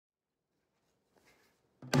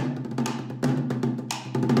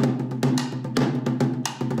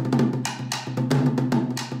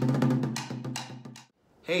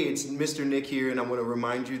Hey, it's Mr. Nick here, and I want to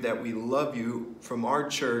remind you that we love you from our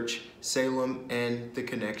church, Salem and The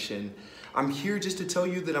Connection. I'm here just to tell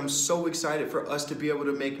you that I'm so excited for us to be able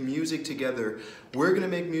to make music together. We're going to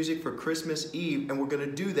make music for Christmas Eve, and we're going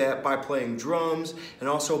to do that by playing drums and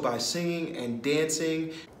also by singing and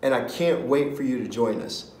dancing, and I can't wait for you to join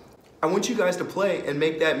us. I want you guys to play and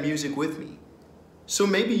make that music with me. So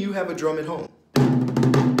maybe you have a drum at home.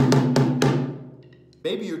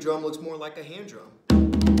 Maybe your drum looks more like a hand drum.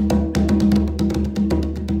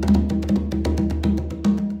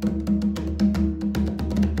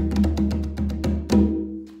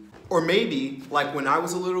 Or maybe, like when I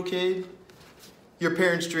was a little kid, your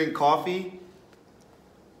parents drink coffee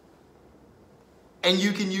and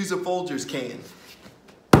you can use a Folgers can.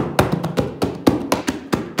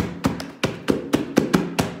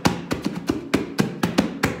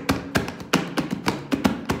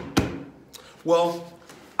 Well,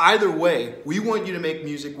 either way, we want you to make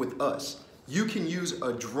music with us. You can use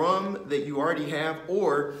a drum that you already have,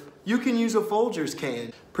 or you can use a Folgers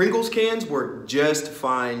can. Pringles cans work just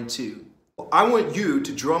fine too. I want you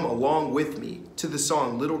to drum along with me to the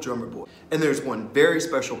song Little Drummer Boy. And there's one very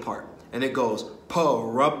special part, and it goes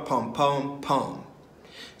pa-ra-pum-pum-pum.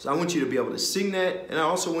 So I want you to be able to sing that, and I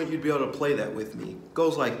also want you to be able to play that with me. It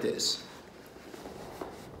goes like this.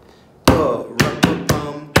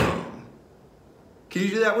 Pa-ra-pum-pum-pum. Can you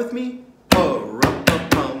do that with me?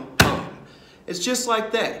 Pa-ra-pum-pum-pum. It's just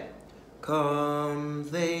like that. Come,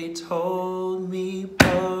 they told me,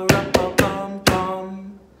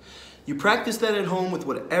 pa-ra-pum-pum-pum. You practice that at home with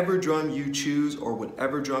whatever drum you choose or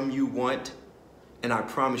whatever drum you want, and I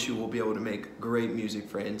promise you we'll be able to make great music,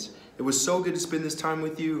 friends. It was so good to spend this time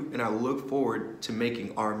with you, and I look forward to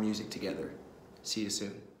making our music together. See you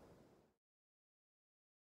soon.